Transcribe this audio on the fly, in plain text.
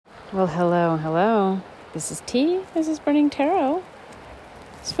Well, hello. This is T. This is Burning Tarot.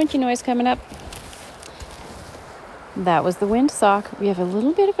 Squinchy noise coming up. That was the windsock. We have a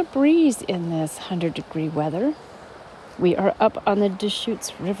little bit of a breeze in this 100-degree weather. We are up on the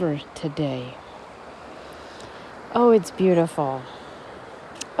Deschutes River today. Oh, it's beautiful.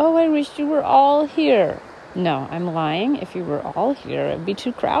 Oh, I wish you were all here. No, I'm lying. If you were all here, it would be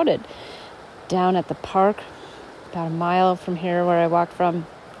too crowded. Down at the park, about a mile from here where I walk from,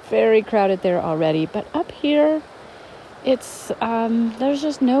 very crowded there already. But up here, it's there's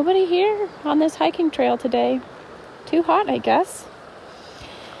just nobody here on this hiking trail today. Too hot, I guess.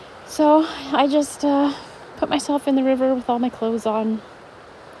 So I just put myself in the river with all my clothes on.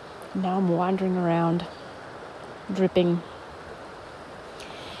 Now I'm wandering around, dripping.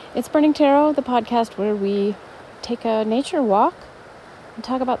 It's Burning Tarot, the podcast where we take a nature walk and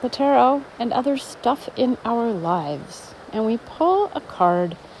talk about the tarot and other stuff in our lives. And we pull a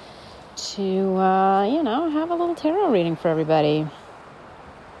card to, have a little tarot reading for everybody.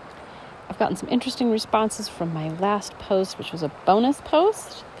 I've gotten some interesting responses from my last post, which was a bonus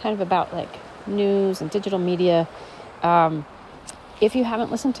post, kind of about like news and digital media. If you haven't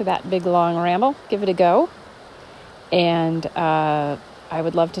listened to that big, long ramble, give it a go. And I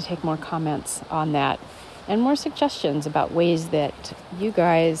would love to take more comments on that and more suggestions about ways that you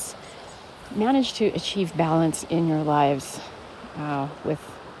guys manage to achieve balance in your lives with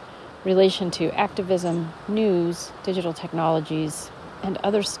relation to activism, news, digital technologies, and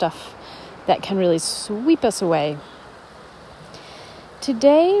other stuff that can really sweep us away.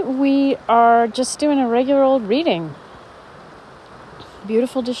 Today we are just doing a regular old reading.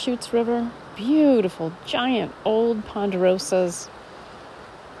 Beautiful Deschutes River, beautiful giant old ponderosas.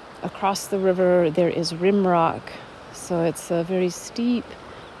 Across the river there is rim rock, so it's a very steep,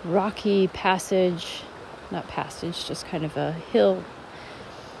 rocky just kind of a hill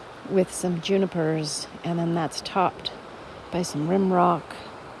with some junipers, and then that's topped by some rim rock,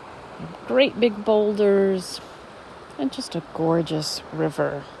 great big boulders, and just a gorgeous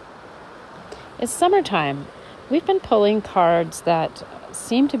river. It's summertime. We've been pulling cards that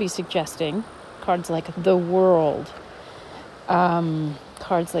seem to be suggesting cards like the world,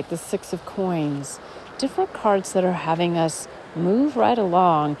 cards like the Six of Coins, different cards that are having us move right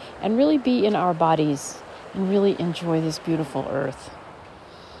along and really be in our bodies and really enjoy this beautiful earth.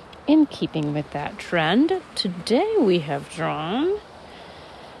 In keeping with that trend, today we have drawn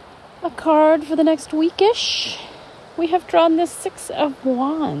a card for the next weekish. We have drawn the Six of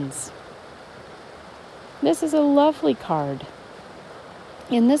Wands. This is a lovely card.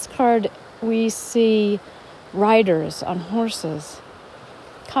 In this card, we see riders on horses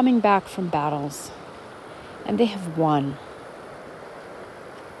coming back from battles, and they have won.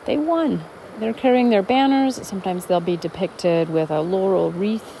 They won. They're carrying their banners. Sometimes they'll be depicted with a laurel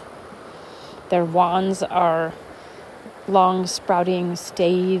wreath. Their wands are long sprouting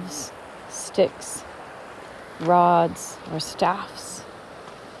staves, sticks, rods, or staffs.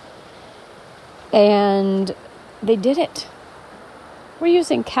 And they did it. We're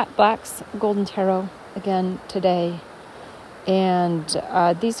using Cat Black's Golden Tarot again today. And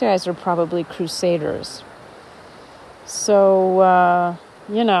these guys are probably crusaders. So,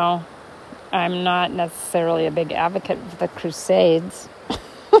 I'm not necessarily a big advocate for the Crusades.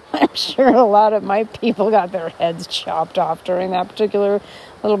 I'm sure a lot of my people got their heads chopped off during that particular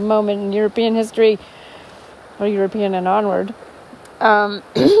little moment in European history, or European and onward.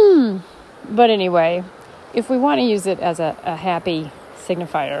 But anyway, if we want to use it as a happy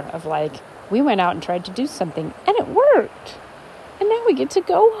signifier of like, we went out and tried to do something and it worked. And now we get to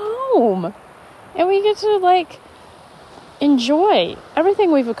go home. And we get to enjoy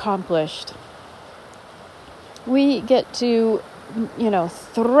everything we've accomplished. We get to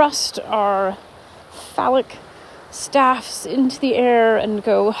thrust our phallic staffs into the air and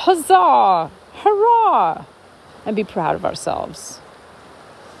go, huzzah, hurrah, and be proud of ourselves.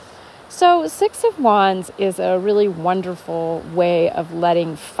 So Six of Wands is a really wonderful way of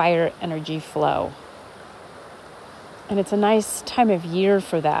letting fire energy flow. And it's a nice time of year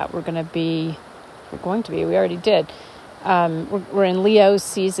for that. We already did. We're in Leo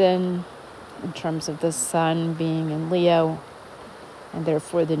season in terms of the sun being in Leo, and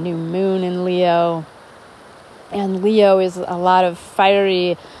therefore the new moon in Leo. And Leo is a lot of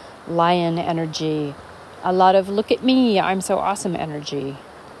fiery lion energy, a lot of look at me, I'm so awesome energy.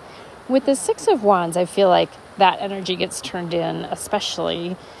 With the Six of Wands, I feel like that energy gets turned in,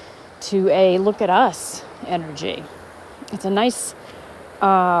 especially to a look at us energy. It's a nice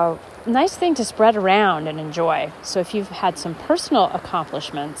thing to spread around and enjoy. So if you've had some personal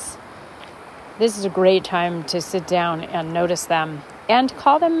accomplishments, this is a great time to sit down and notice them and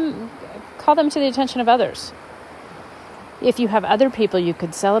call them to the attention of others. If you have other people you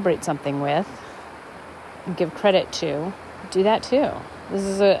could celebrate something with and give credit to, do that too. This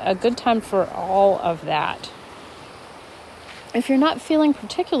is a good time for all of that. If you're not feeling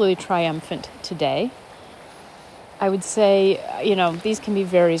particularly triumphant today, I would say, these can be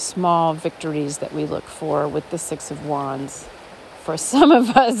very small victories that we look for with the Six of Wands. For some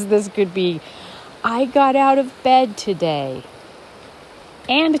of us, this could be, I got out of bed today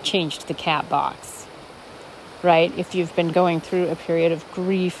and changed the cat box, right? If you've been going through a period of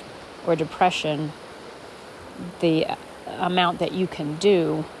grief or depression, the amount that you can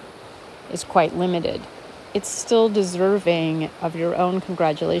do is quite limited. It's still deserving of your own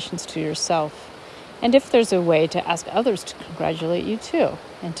congratulations to yourself. And if there's a way to ask others to congratulate you too,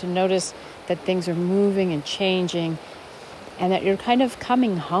 and to notice that things are moving and changing, and that you're kind of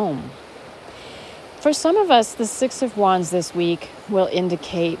coming home. For some of us, the Six of Wands this week will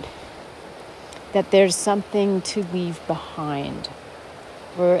indicate that there's something to leave behind,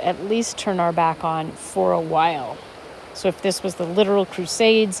 or at least turn our back on for a while. So if this was the literal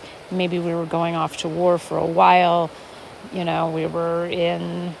Crusades, maybe we were going off to war for a while, we were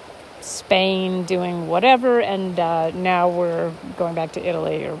in Spain doing whatever, and now we're going back to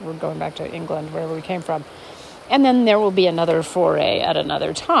Italy, or we're going back to England, wherever we came from. And then there will be another foray at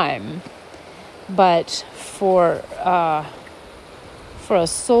another time. But for a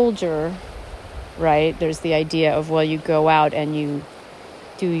soldier, right, there's the idea of, you go out and you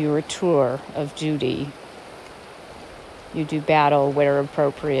do your tour of duty. You do battle where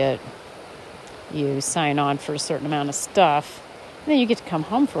appropriate. You sign on for a certain amount of stuff. And then you get to come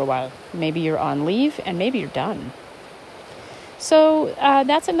home for a while. Maybe you're on leave and maybe you're done. So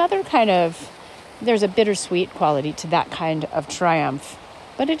that's another kind of, there's a bittersweet quality to that kind of triumph.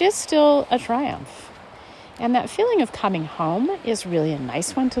 But it is still a triumph. And that feeling of coming home is really a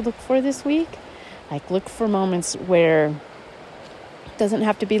nice one to look for this week. Like, look for moments where it doesn't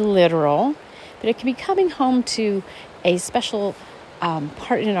have to be literal, but it can be coming home to a special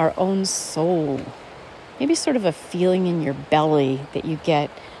part in our own soul. Maybe sort of a feeling in your belly that you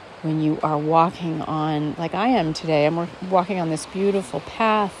get when you are walking on, like I am today. I'm walking on this beautiful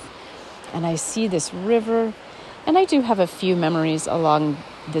path, and I see this river. And I do have a few memories along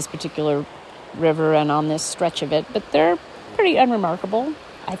this particular river and on this stretch of it, but they're pretty unremarkable.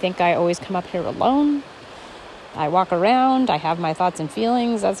 I think I always come up here alone. I walk around. I have my thoughts and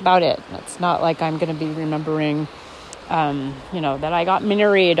feelings. That's about it. It's not like I'm going to be remembering, that I got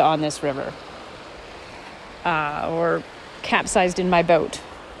married on this river or capsized in my boat.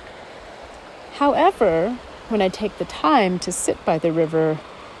 However, when I take the time to sit by the river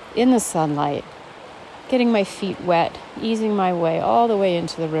in the sunlight, getting my feet wet, easing my way all the way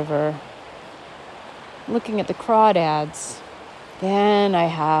into the river, looking at the crawdads, then I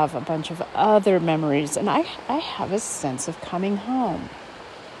have a bunch of other memories, and I have a sense of coming home.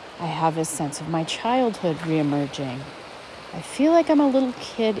 I have a sense of my childhood reemerging. I feel like I'm a little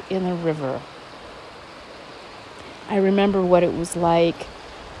kid in the river. I remember what it was like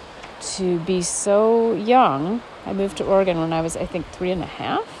to be so young. I moved to Oregon when I was,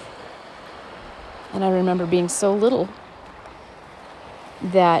 3.5. And I remember being so little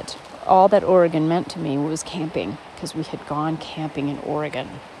that all that Oregon meant to me was camping, because we had gone camping in Oregon.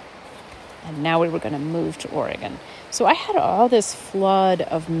 And now we were going to move to Oregon. So I had all this flood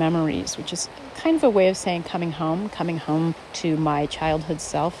of memories, which is kind of a way of saying coming home to my childhood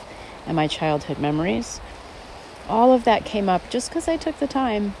self and my childhood memories. All of that came up just because I took the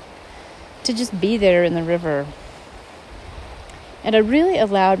time to just be there in the river. And I really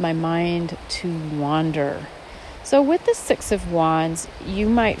allowed my mind to wander. So with the Six of Wands, you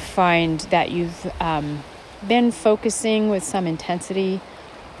might find that you've been focusing with some intensity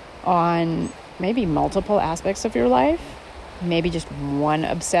on maybe multiple aspects of your life, maybe just one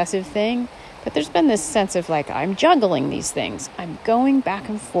obsessive thing. But there's been this sense of like, I'm juggling these things. I'm going back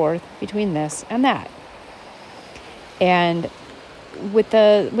and forth between this and that. And with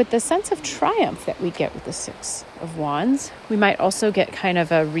the sense of triumph that we get with the Six of Wands, we might also get kind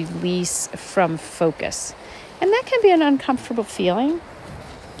of a release from focus. And that can be an uncomfortable feeling.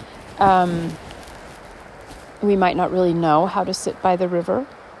 We might not really know how to sit by the river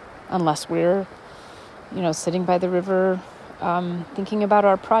unless we're, sitting by the river thinking about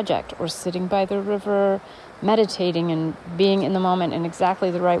our project, or sitting by the river meditating and being in the moment in exactly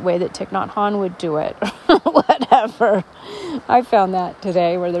the right way that Thich Nhat Hanh would do it, whatever. I found that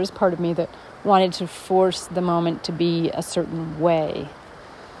today, where there's part of me that wanted to force the moment to be a certain way.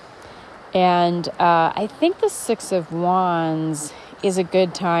 And I think the Six of Wands is a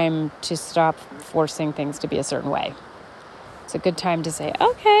good time to stop forcing things to be a certain way. It's a good time to say,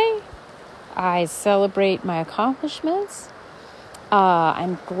 okay, I celebrate my accomplishments.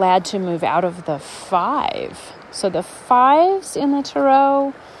 I'm glad to move out of the 5. So the 5s in the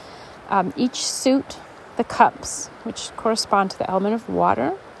tarot, each suit, the cups, which correspond to the element of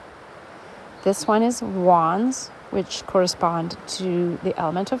water. This one is wands, which correspond to the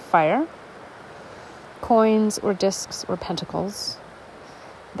element of fire. Coins or discs or pentacles,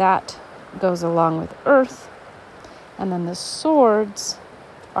 that goes along with earth. And then the swords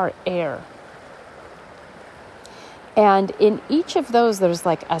are air. And in each of those, there's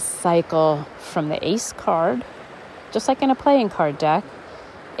like a cycle from the ace card, just like in a playing card deck,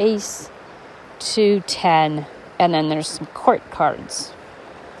 ace to 10, and then there's some court cards.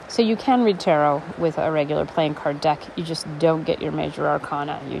 So you can read tarot with a regular playing card deck. You just don't get your major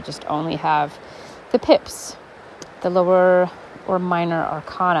arcana. You just only have the pips, the lower or minor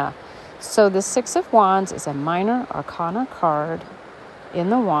arcana. So the 6 of Wands is a minor arcana card in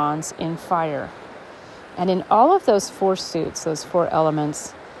the wands in fire. And in all of those 4 suits, those 4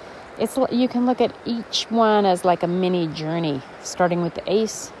 elements, you can look at each one as like a mini journey, starting with the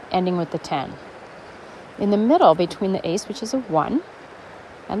ace, ending with the 10. In the middle, between the ace, which is a 1,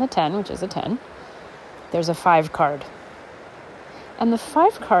 and the 10, which is a 10, there's a 5 card. And the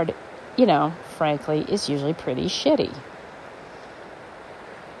 5 card, frankly, is usually pretty shitty.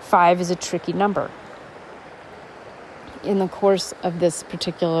 5 is a tricky number. In the course of this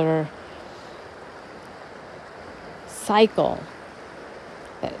particular cycle,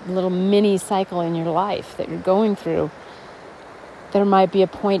 that little mini cycle in your life that you're going through, there might be a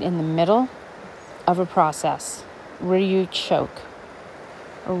point in the middle of a process where you choke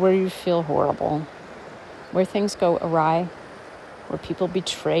or where you feel horrible, where things go awry, where people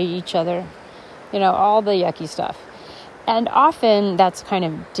betray each other, all the yucky stuff. And often that's kind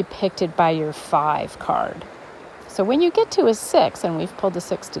of depicted by your 5 card. So when you get to a 6, and we've pulled a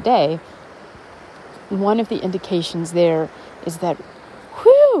 6 today, one of the indications there is that,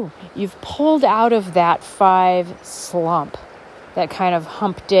 you've pulled out of that 5 slump, that kind of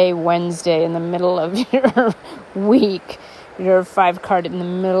hump day Wednesday in the middle of your week, your 5 card in the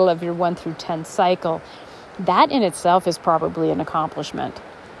middle of your 1 through 10 cycle. That in itself is probably an accomplishment.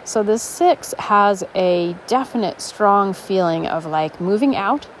 So the 6 has a definite strong feeling of like moving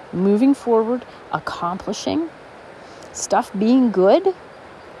out, moving forward, accomplishing, stuff being good,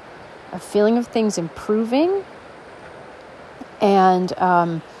 a feeling of things improving, and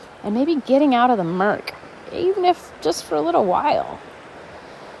maybe getting out of the murk, even if just for a little while.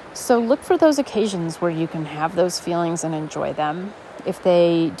 So look for those occasions where you can have those feelings and enjoy them. If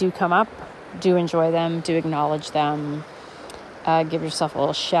they do come up, do enjoy them, do acknowledge them, give yourself a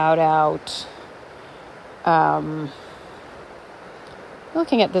little shout out.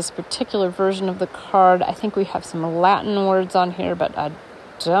 Looking at this particular version of the card, I think we have some Latin words on here, but I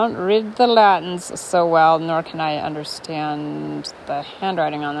don't read the Latins so well, nor can I understand the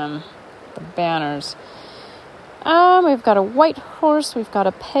handwriting on them, the banners. We've got a white horse, we've got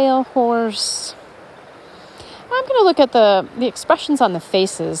a pale horse. I'm going to look at the expressions on the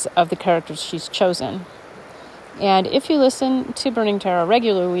faces of the characters she's chosen. And if you listen to Burning Tarot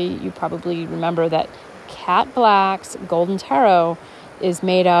regularly, you probably remember that Cat Black's Golden Tarot is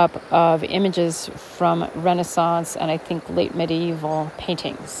made up of images from Renaissance and I think late medieval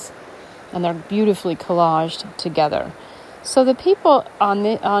paintings. And they're beautifully collaged together. So the people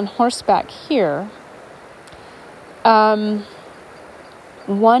on horseback here, one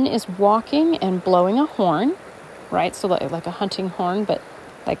is walking and blowing a horn, right? So like a hunting horn, but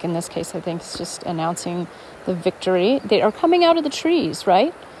like in this case, I think it's just announcing the victory. They are coming out of the trees,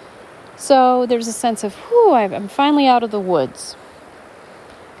 right? So there's a sense of, I'm finally out of the woods.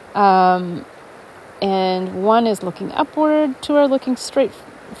 And one is looking upward, 2 are looking straight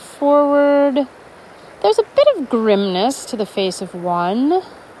forward. There's a bit of grimness to the face of one.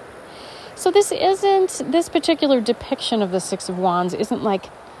 So this particular depiction of the 6 of Wands isn't like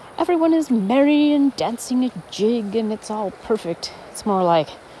everyone is merry and dancing a jig and it's all perfect. It's more like,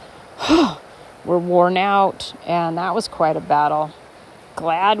 we're worn out and that was quite a battle.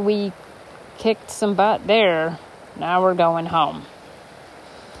 Glad we kicked some butt there. Now we're going home.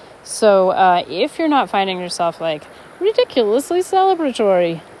 So if you're not finding yourself like ridiculously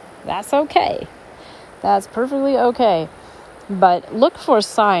celebratory, that's okay. That's perfectly okay. But look for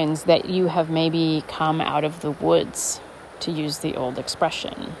signs that you have maybe come out of the woods, to use the old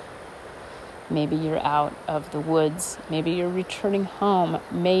expression. Maybe you're out of the woods. Maybe you're returning home.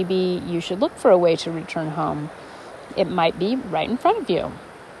 Maybe you should look for a way to return home. It might be right in front of you.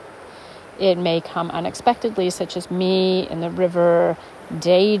 It may come unexpectedly, such as me in the river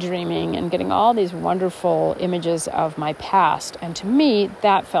daydreaming and getting all these wonderful images of my past. And to me,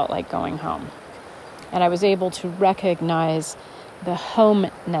 that felt like going home. And I was able to recognize the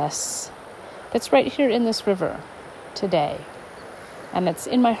homeness that's right here in this river today. And that's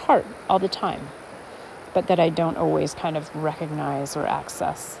in my heart all the time, but that I don't always kind of recognize or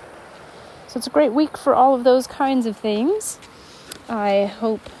access. So it's a great week for all of those kinds of things. I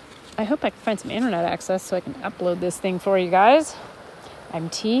hope I can find some internet access so I can upload this thing for you guys. I'm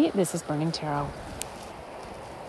T. This is Burning Tarot.